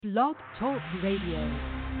Blog Talk Radio.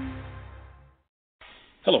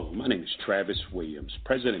 Hello, my name is Travis Williams,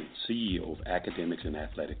 President and CEO of Academics and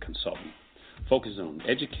Athletic Consulting, focusing on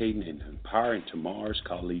educating and empowering tomorrow's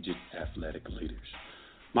collegiate athletic leaders.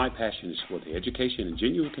 My passion is for the education and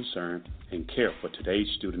genuine concern and care for today's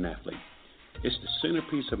student athlete. It's the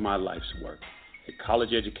centerpiece of my life's work. A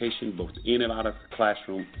college education, both in and out of the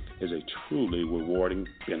classroom, is a truly rewarding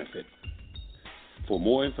benefit. For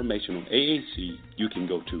more information on AAC, you can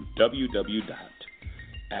go to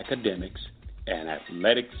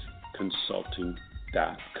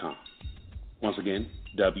www.academicsandathleticsconsulting.com. Once again,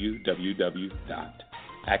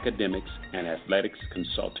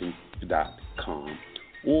 www.academicsandathleticsconsulting.com.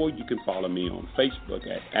 Or you can follow me on Facebook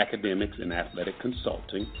at Academics and Athletic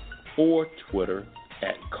Consulting or Twitter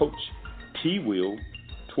at Coach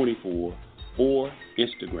TWill24 or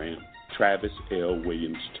Instagram Travis L.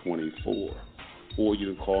 Williams 24. Or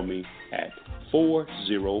you can call me at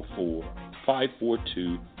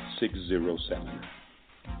 404-542-6079.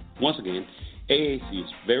 Once again, AAC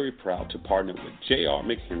is very proud to partner with J.R.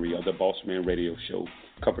 McHenry of the Bossman radio show,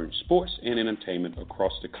 covering sports and entertainment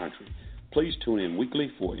across the country. Please tune in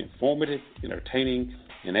weekly for informative, entertaining,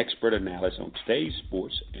 and expert analysis on today's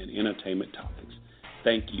sports and entertainment topics.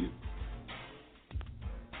 Thank you.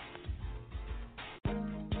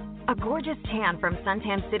 A gorgeous tan from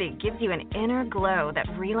Suntan City gives you an inner glow that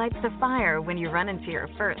relights the fire when you run into your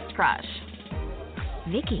first crush.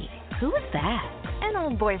 Vicky, who was that? An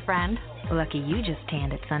old boyfriend. Lucky you just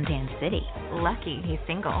tanned at Suntan City. Lucky he's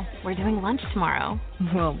single. We're doing lunch tomorrow.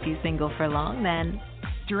 Won't be single for long then.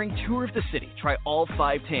 During Tour of the City, try all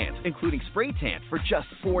 5 tans, including spray tan, for just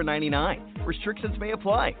 $4.99. Restrictions may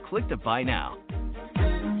apply. Click to buy now.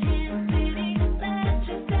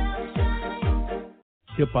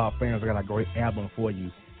 Hip-hop fans, I got a great album for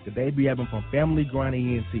you. The debut album from Family Grind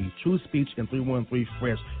ENT, True Speech and 313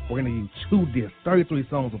 Fresh. We're going to give you 2 discs, 33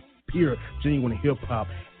 songs of pure, genuine hip-hop.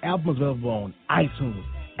 Album is available on iTunes,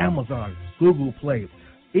 Amazon, Google Play,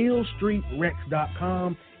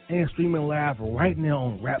 illstreetrex.com, and streaming live right now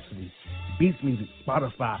on Rhapsody, Beats Music,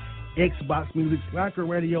 Spotify, Xbox Music, Slacker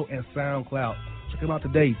Radio, and SoundCloud. Check them out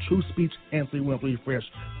today, True Speech and 313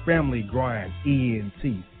 Fresh, Family Grind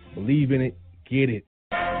ENT. Believe in it, get it.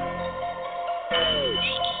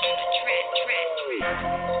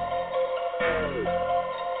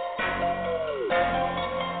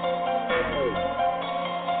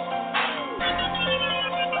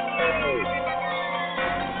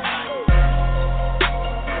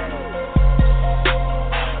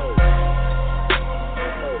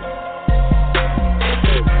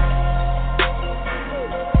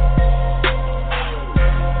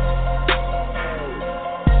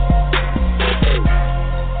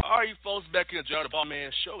 Back in the John the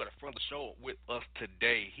Bossman Show. Got a friend of the show with us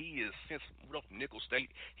today. He is since from Nickel State.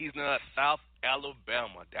 He's now at South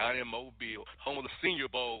Alabama, down in Mobile, home of the Senior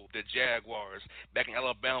Bowl, the Jaguars. Back in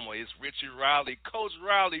Alabama is Richie Riley. Coach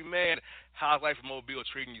Riley, man, how's life in Mobile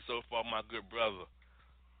treating you so far, my good brother?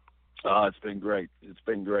 It's been great. It's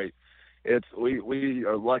been great. We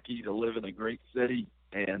are lucky to live in a great city,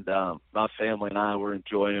 and my family and I were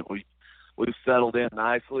enjoying it. We've settled in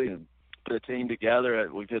nicely and put a team together.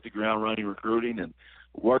 We've hit the ground running recruiting and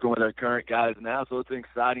working with our current guys now, so it's an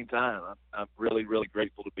exciting time. I'm really, really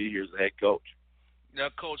grateful to be here as the head coach. Now,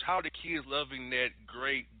 Coach, how are the kids loving that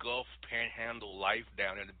great Gulf Panhandle life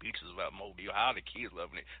down in the beaches of Mobile? How are the kids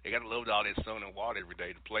loving it? They got to love all that sun and water every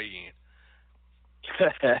day to play in.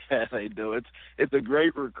 They do. It's a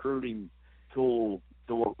great recruiting tool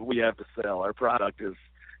to what we have to sell. Our product is,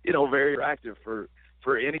 very attractive for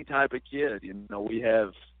any type of kid. We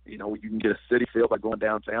have, you can get a city feel by going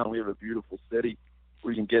downtown. We have a beautiful city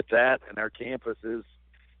where you can get that, and our campus is,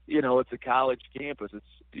 it's a college campus. It's,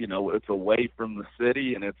 it's away from the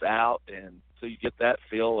city and it's out, and so you get that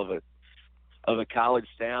feel of a college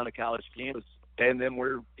town, a college campus, and then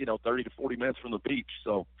we're 30 to 40 minutes from the beach.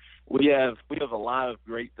 So we have a lot of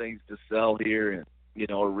great things to sell here, and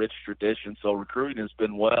a rich tradition. So recruiting has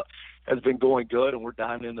been going good, and we're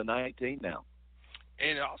diving into 19 now.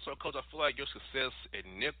 And also, Coach, I feel like your success at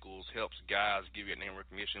Nichols helps guys give you a name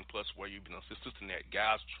recognition, plus where you've been assistant at.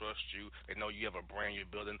 Guys trust you. They know you have a brand you're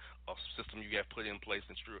building, a system you have put in place,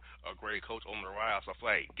 and you're a great coach on the rise. So I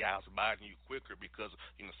feel like guys are buying you quicker because,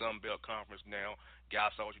 Sun Belt Conference now,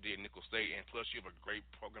 guys saw what you did at Nichols State, and plus you have a great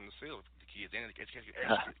program to sell the kids and education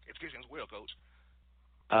as well, Coach.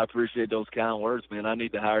 I appreciate those kind words, man. I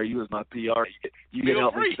need to hire you as my PR. You can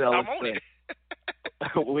help me sell this thing.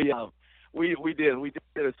 We did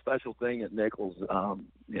a special thing at Nichols. I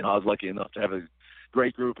was lucky enough to have a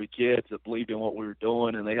great group of kids that believed in what we were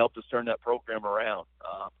doing, and they helped us turn that program around.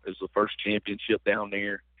 It was the first championship down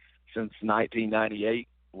there since 1998,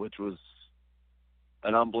 which was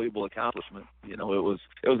an unbelievable accomplishment. You know, it was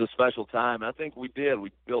a special time. I think we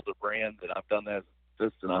built a brand that I've done that as an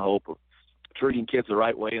assistant, I hope, of treating kids the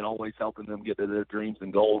right way and always helping them get to their dreams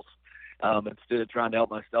and goals, instead of trying to help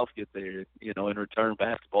myself get there. You know, in return,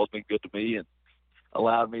 basketball's been good to me and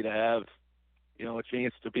allowed me to have, you know, a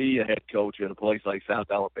chance to be a head coach at a place like South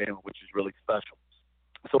Alabama, which is really special.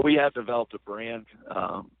 So we have developed a brand,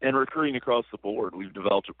 and recruiting across the board. We've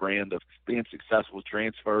developed a brand of being successful with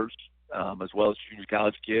transfers, as well as junior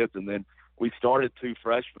college kids. And then we started 2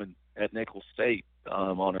 freshmen at Nicholls State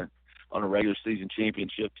on a regular season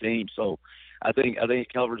championship team. So I think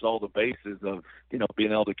it covers all the bases of, you know,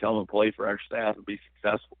 being able to come and play for our staff and be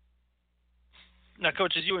successful. Now,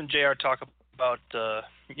 Coach, as you and JR talk about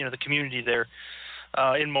you know, the community there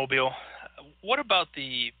in Mobile, what about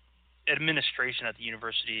the administration at the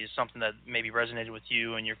university is something that maybe resonated with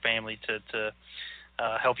you and your family to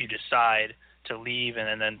help you decide to leave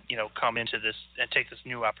and then, you know, come into this and take this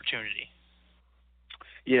new opportunity?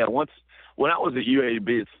 Yeah, when I was at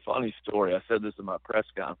UAB, it's a funny story. I said this in my press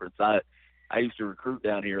conference. I used to recruit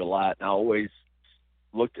down here a lot, and I always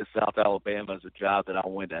looked at South Alabama as a job that I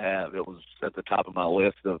wanted to have. It was at the top of my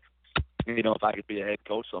list of, you know, if I could be a head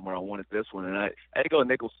coach somewhere, I wanted this one. And I had to go to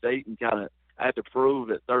Nicholls State and I had to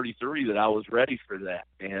prove at 33 that I was ready for that,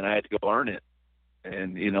 and I had to go earn it.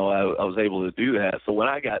 And, you know, I was able to do that. So when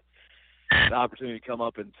I got the opportunity to come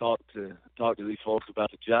up and talk to these folks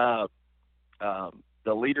about the job,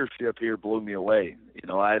 the leadership here blew me away. You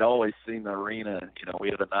know, I had always seen the arena. You know, we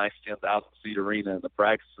have a nice 10,000-seat arena in the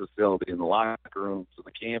practice facility, in the locker rooms, and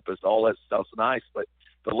the campus. All that stuff's nice, but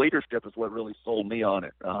the leadership is what really sold me on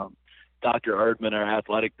it. Dr. Erdman, our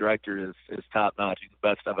athletic director, is top-notch. He's the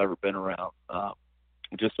best I've ever been around.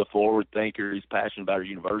 Just a forward thinker. He's passionate about our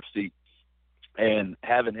university. And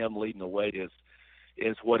having him leading the way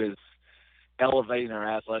is what is elevating our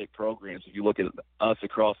athletic programs. If you look at us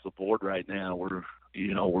across the board right now, we're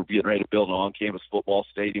getting ready to build an on-campus football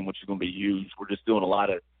stadium, which is going to be huge. We're just doing a lot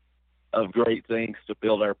of great things to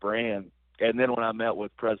build our brand. And then when I met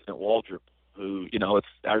with President Waldrop, who, you know,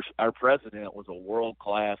 it's our president was a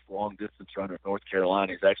world-class long-distance runner at North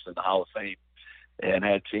Carolina. He's actually in the Hall of Fame and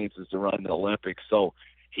had chances to run the Olympics. So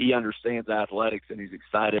he understands athletics, and he's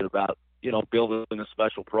excited about, you know, building a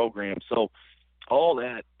special program. So all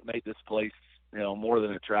that made this place, you know, more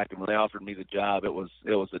than attractive. When they offered me the job, it was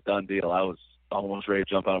a done deal. I was almost ready to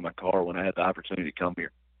jump out of my car when I had the opportunity to come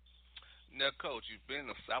here. Now, Coach, you've been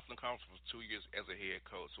in the Southland Conference for 2 years as a head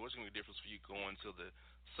coach. So what's going to be the difference for you going to the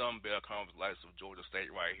Sun Belt Conference likes of Georgia State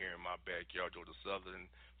right here in my backyard, Georgia Southern,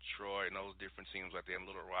 Troy, and those different teams like that in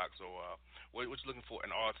Little Rock? So what you looking for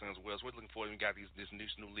in Arlington as well? So what you looking for when you got this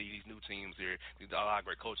new league, these new teams here, a lot of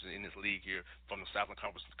great coaches in this league here from the Southland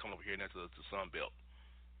Conference coming over here now to the Sun Belt?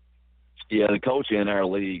 Yeah, the coaching in our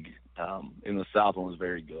league in the Southland was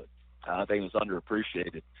very good. I think it was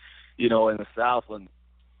underappreciated. You know, in the Southland,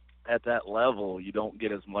 at that level, you don't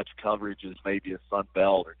get as much coverage as maybe a Sun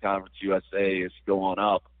Belt or Conference USA as you go on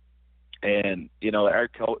up. And, you know,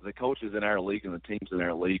 the coaches in our league and the teams in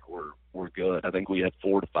our league were good. I think we had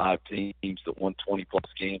 4 to 5 teams that won 20-plus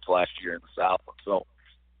games last year in the Southland. So,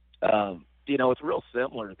 you know, it's real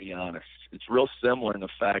similar, to be honest. It's real similar in the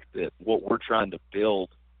fact that what we're trying to build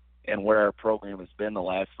and where our program has been the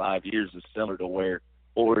last 5 years is similar to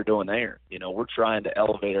what we're doing there. You know, we're trying to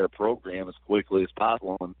elevate our program as quickly as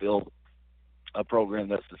possible and build a program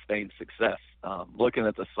that sustains success. Looking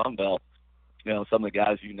at the Sun Belt, you know, some of the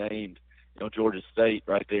guys you named, you know, Georgia State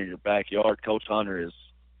right there in your backyard, Coach Hunter is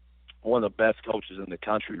one of the best coaches in the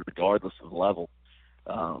country regardless of level.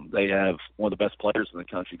 They have one of the best players in the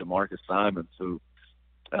country, DeMarcus Simons, who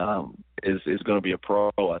is going to be a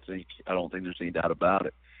pro, I think. I don't think there's any doubt about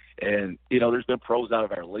it. And, you know, there's been pros out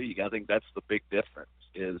of our league. I think that's the big difference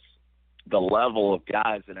is the level of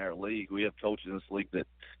guys in our league. We have coaches in this league that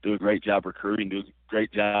do a great job recruiting, do a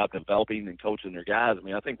great job developing and coaching their guys. I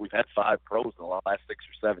mean, I think we've had 5 pros in the last 6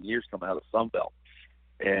 or 7 years come out of the Sun Belt,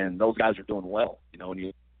 and those guys are doing well. You know, when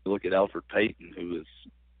you look at Alfred Payton, who is,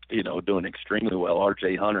 you know, doing extremely well,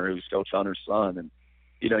 R.J. Hunter, who's Coach Hunter's son, and,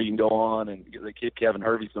 you know, you can go on, and the kid Kevin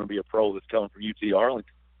Hervey's going to be a pro that's coming from UT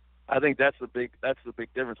Arlington. I think that's the big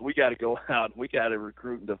difference. We got to go out and we got to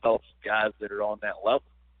recruit and develop some guys that are on that level,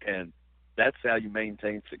 and that's how you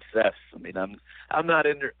maintain success. I mean, I'm not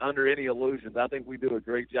under any illusions. I think we do a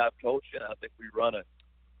great job coaching. I think we run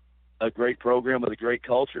a great program with a great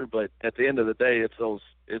culture. But at the end of the day, it's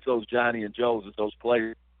those Johnny and Joes, it's those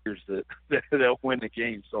players that win the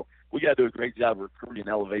game. So we got to do a great job of recruiting and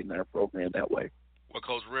elevating our program that way. Well,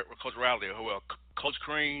 Coach Riley, well, Coach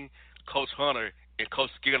Crean, Coach Hunter, and Coach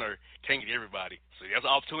Skinner can't get everybody. So that's an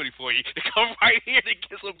opportunity for you to come right here and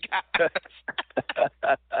get some guys.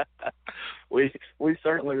 we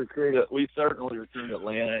certainly recruit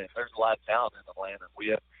Atlanta. There's a lot of talent in Atlanta.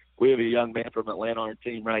 We have a young man from Atlanta on our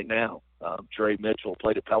team right now. Trey Mitchell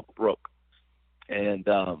played at Pebblebrook, and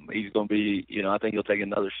he's going to be. I think he'll take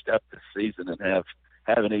another step this season and have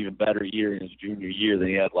an even better year in his junior year than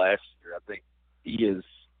he had last year. I think he is.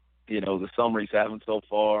 The summer he's having so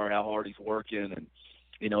far, how hard he's working, and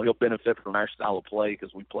he'll benefit from our style of play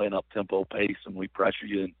because we play an up-tempo pace and we pressure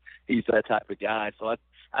you, and he's that type of guy. So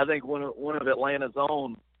I think one of Atlanta's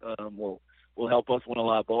own will help us win a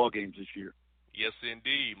lot of ball games this year. Yes,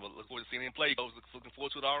 indeed. Well, look forward to seeing him play. I was looking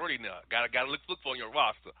forward to it already now. Got to look for on your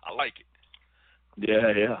roster. I like it.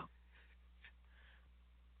 Yeah.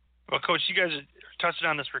 Well, Coach, you guys are touching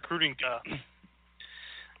on this recruiting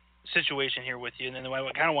situation here with you, and then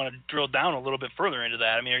I kind of want to drill down a little bit further into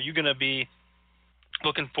that. I mean, are you going to be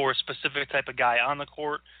looking for a specific type of guy on the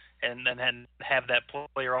court and then have that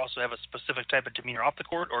player also have a specific type of demeanor off the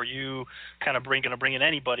court, or are you kind of going to bring in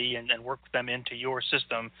anybody and work them into your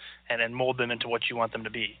system and then mold them into what you want them to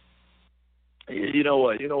be? You know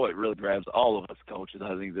what really grabs all of us coaches?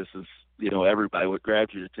 I think this is, everybody, what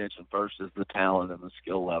grabs your attention first is the talent and the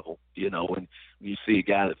skill level. When you see a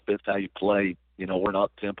guy that fits how you play, we're an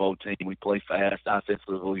up-tempo team. We play fast.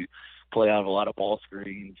 Offensively, we play out of a lot of ball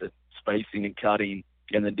screens and spacing and cutting.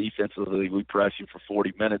 And then defensively, we press you for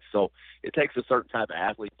 40 minutes. So it takes a certain type of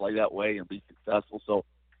athlete to play that way and be successful. So,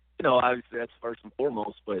 obviously that's first and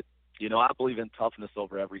foremost. But, I believe in toughness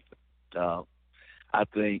over everything. I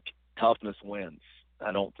think toughness wins.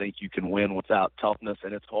 I don't think you can win without toughness,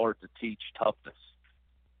 and it's hard to teach toughness.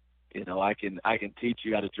 I can teach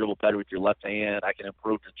you how to dribble better with your left hand. I can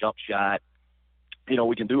improve the jump shot.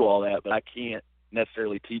 We can do all that, but I can't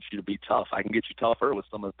necessarily teach you to be tough. I can get you tougher with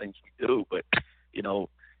some of the things we do, but,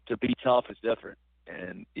 to be tough is different.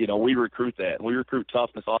 And, we recruit that. And we recruit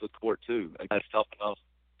toughness off the court, too. A guy's tough enough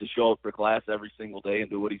to show up for class every single day and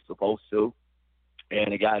do what he's supposed to.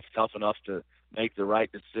 And a guy's tough enough to make the right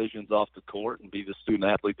decisions off the court and be the student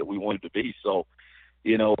athlete that we want him to be. So,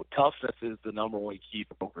 toughness is the number one key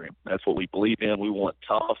program. That's what we believe in. We want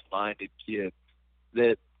tough-minded kids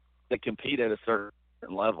that compete at a certain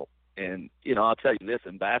level. And, I'll tell you this,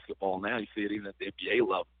 in basketball now, you see it even at the NBA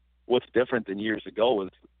level. What's different than years ago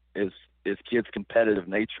is kids' competitive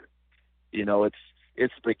nature.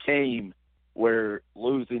 It's became where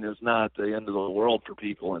losing is not the end of the world for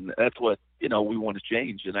people, and that's what, we want to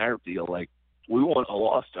change in our deal. Like, we want a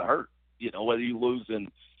loss to hurt, whether you lose in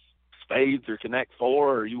spades or Connect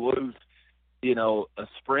Four, or you lose, a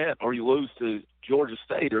sprint, or you lose to Georgia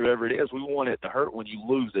State or whoever it is. We want it to hurt when you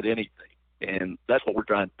lose at anything, and that's what we're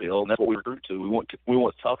trying to build, and that's what we recruit to. We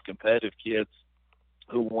want tough, competitive kids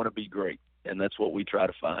who want to be great, and that's what we try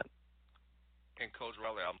to find. And Coach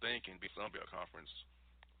Riley, I'm thinking the Sun Belt Conference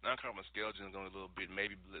non-conference scheduling is going to be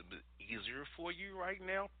maybe a little bit easier for you right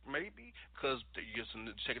now, maybe because you're just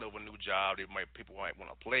taking over a new job. People might want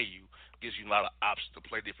to play you. Gives you a lot of options to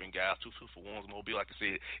play different guys. 2-for-1s. Mobile, like I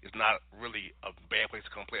said, it's not really a bad place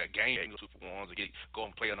to come play a game. 2-for-1s and go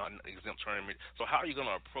and play in an exempt tournament. So how are you going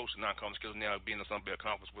to approach the non-conference schedule now? Being in the Sun Belt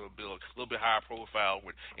Conference will build a little bit higher profile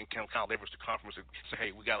and kind of leverage the conference and say, hey,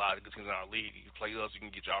 we got a lot of good teams in our league. You play us, you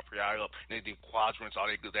can get your RPI up. And they do quadrants, all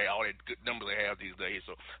that good numbers they have these days.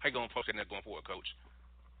 So how you going to approach that going forward, Coach?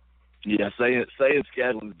 Yeah, saying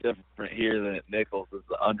scheduling is different here than at Nichols is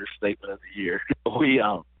the understatement of the year.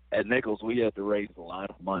 At Nichols we have to raise a lot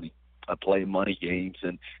of money, play money games,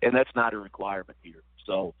 and that's not a requirement here.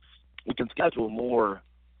 So we can schedule more,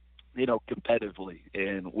 competitively,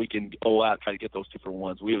 and we can go out and try to get those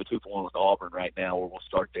 2-for-1s. We have a 2-for-1 with Auburn right now, where we'll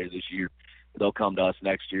start there this year. They'll come to us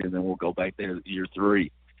next year, and then we'll go back there year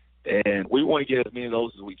 3. And we want to get as many of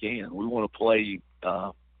those as we can. We want to play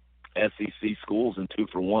SEC schools in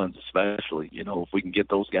 2-for-1s, especially. If we can get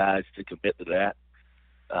those guys to commit to that,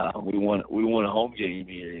 we want a home game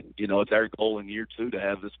here. And, it's our goal in year 2 to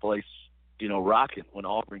have this place, rocking when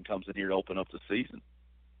Auburn comes in here to open up the season.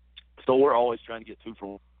 So we're always trying to get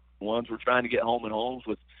 2-for-1s. We're trying to get home and homes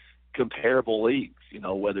with comparable leagues,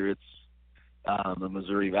 whether it's the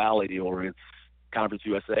Missouri Valley or it's Conference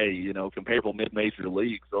USA, comparable mid-major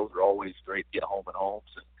leagues. Those are always great to get home and homes.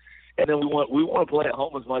 And then we want to play at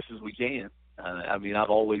home as much as we can. I've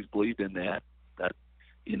always believed in that,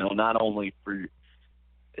 not only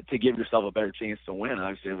to give yourself a better chance to win,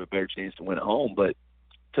 obviously have a better chance to win at home, but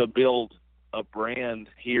to build a brand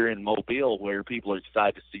here in Mobile where people are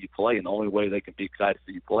excited to see you play. And the only way they can be excited to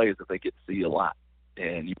see you play is if they get to see you a lot.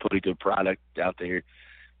 And you put a good product out there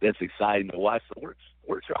that's exciting to watch. So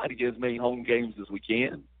we're trying to get as many home games as we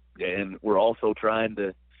can. And we're also trying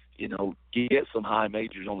to, get some high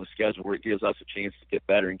majors on the schedule where it gives us a chance to get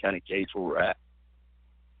better and kind of gauge where we're at.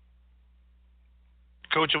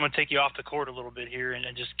 Coach, I'm going to take you off the court a little bit here and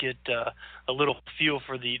just get a little feel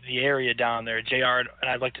for the area down there. JR and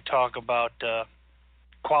I'd like to talk about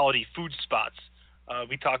quality food spots.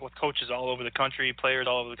 We talk with coaches all over the country, players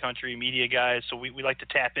all over the country, media guys, so we like to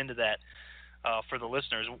tap into that for the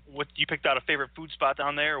listeners. What you picked out a favorite food spot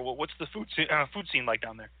down there, or what's the food scene like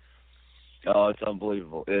down there? Oh, it's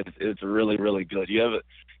unbelievable. It's really, really good. You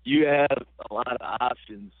have a lot of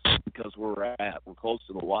options because where we're at. We're close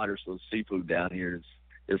to the water, so the seafood down here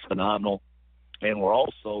is phenomenal. And we're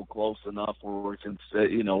also close enough where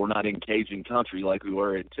we're not in Cajun country like we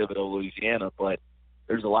were in Thibodaux, Louisiana, but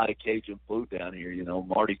there's a lot of Cajun food down here.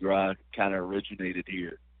 Mardi Gras kind of originated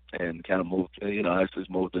here and kind of moved, actually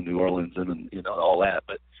moved to New Orleans and all that.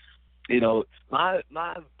 But,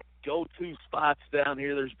 my go-to spots down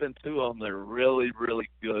here, there's been two of them that are really, really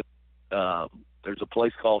good. There's a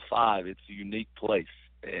place called Five. It's a unique place,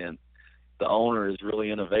 and the owner is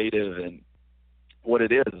really innovative. And what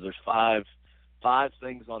it is there's five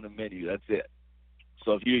things on the menu. That's it.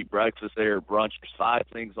 So if you eat breakfast there or brunch, there's 5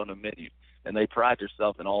 things on the menu, and they pride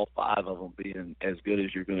themselves in all 5 of them being as good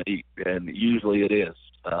as you're going to eat, and usually it is.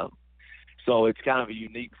 So it's kind of a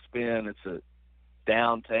unique spin. It's a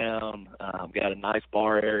downtown, got a nice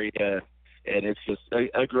bar area, and it's just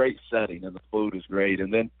a great setting, and the food is great.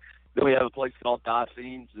 And then we have a place called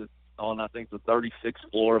Dauphines. It's on, I think, the 36th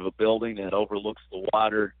floor of a building that overlooks the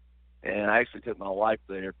water. And I actually took my wife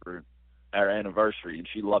there for our anniversary, and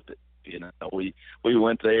she loved it. We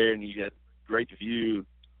went there, and you get great view,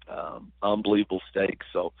 unbelievable steak.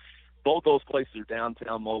 So both those places are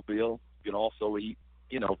downtown Mobile. You can also eat,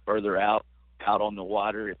 further out on the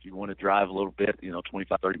water if you want to drive a little bit,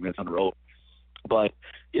 25, 30 minutes on the road. But,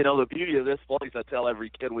 the beauty of this place, I tell every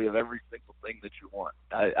kid, we have every single thing that you want.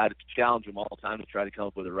 I challenge them all the time to try to come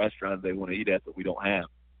up with a restaurant they want to eat at that we don't have.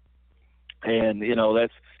 And,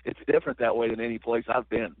 it's different that way than any place I've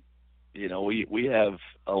been. We have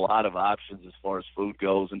a lot of options as far as food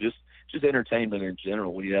goes, and just entertainment in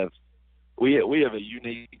general. We have a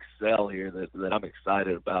unique sell here that I'm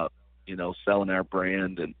excited about, selling our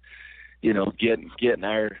brand and,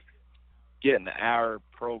 getting our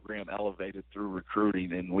program elevated through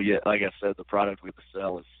recruiting. And like I said, the product we have to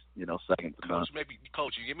sell is, second to none.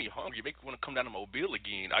 Coach, you get me hungry. You make me want to come down to Mobile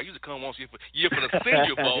again. I usually come once a year for the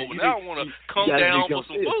Senior Bowl, but now I want to come down for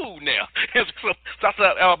some food now. So that's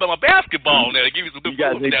Alabama basketball now. They give you some good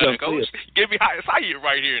food down there, Coach. You give me excited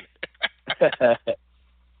right here.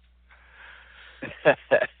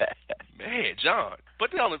 Man, John,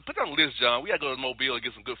 put that on the list, John. We got to go to Mobile and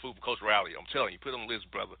get some good food for Coach Riley. I'm telling you, put it on the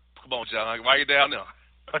list, brother. Come on, John. Write it down now.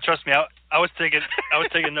 Oh, trust me, I was taking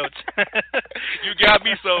notes. You got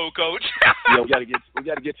me sold, Coach. Yeah, we got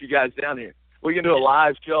to get you guys down here. We can do a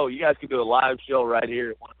live show. You guys can do a live show right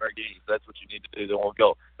here at one of our games. That's what you need to do. Then we'll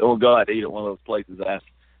go out to eat at one of those places after.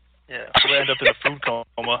 Yeah, we'll end up in a food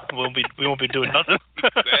coma. We won't be doing nothing.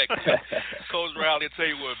 Exactly. Coach Riley, I tell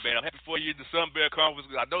you what, man, I'm happy for you in the Sun Belt Conference.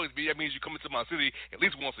 I know that means you come into my city at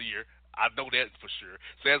least once a year. I know that for sure.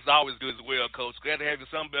 So that's always good as well, Coach. Glad to have you in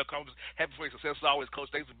the Sun Belt Conference. Happy for your success as always,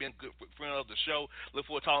 Coach. Thanks for being a good friend of the show. Look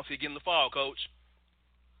forward to talking to you again in the fall, Coach.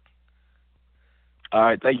 All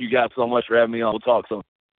right. Thank you guys so much for having me on. We'll talk soon.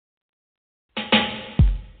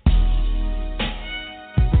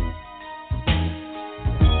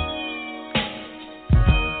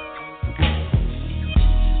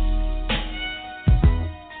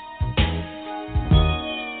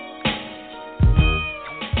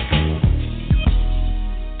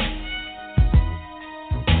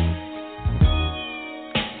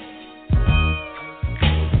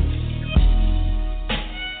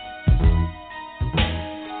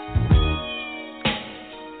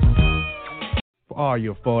 All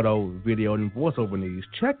your photo, video, and voiceover needs,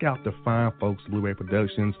 check out the fine folks at Blueberry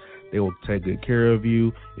Productions. They will take good care of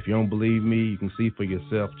you. If you don't believe me, you can see for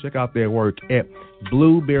yourself. Check out their work at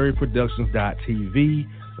blueberryproductions.tv,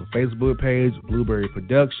 the Facebook page, Blueberry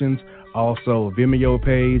Productions, also a Vimeo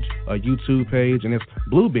page, a YouTube page, and it's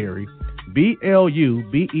Blueberry, Bluberry,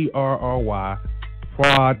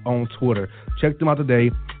 Prod on Twitter. Check them out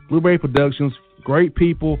today. Blueberry Productions, great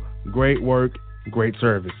people, great work, great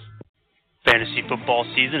service. Fantasy football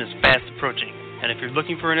season is fast approaching, and if you're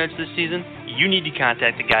looking for an edge this season, you need to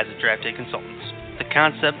contact the guys at Draft Day Consultants. The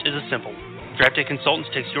concept is simple. Draft Day Consultants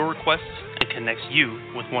takes your requests and connects you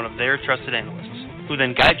with one of their trusted analysts, who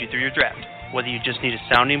then guide you through your draft, whether you just need a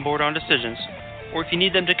sounding board on decisions, or if you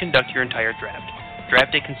need them to conduct your entire draft.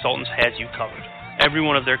 Draft Day Consultants has you covered. Every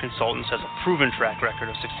one of their consultants has a proven track record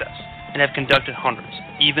of success. and have conducted hundreds,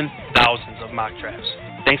 even thousands of mock drafts.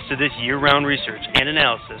 Thanks to this year-round research and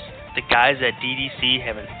analysis, the guys at DDC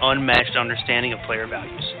have an unmatched understanding of player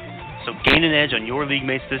values. So gain an edge on your league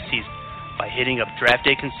mates this season by hitting up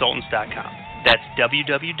draftdayconsultants.com. That's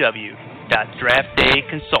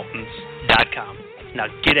www.draftdayconsultants.com. Now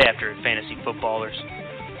get after it, fantasy footballers.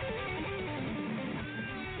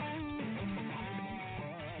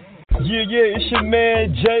 Yeah, it's your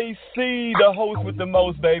man JC, the host with the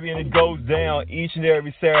most, baby, and it goes down each and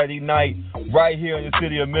every Saturday night right here in the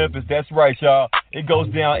city of Memphis. That's right, y'all. It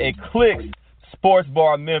goes down at Clicks Sports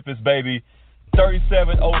Bar, Memphis, baby.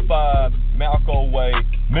 3705 Malco Way,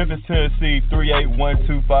 Memphis, Tennessee,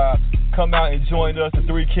 38125. Come out and join us, the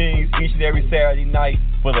Three Kings, each and every Saturday night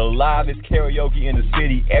for the livest karaoke in the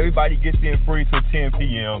city. Everybody gets in free till 10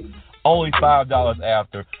 p.m. Only $5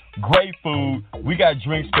 after. Great food. We got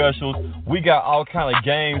drink specials. We got all kind of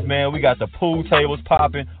games, man. We got the pool tables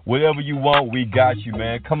popping. Whatever you want, we got you,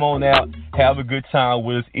 man. Come on out. Have a good time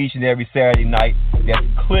with us each and every Saturday night. That's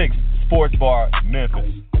Clicks Sports Bar,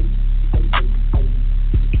 Memphis.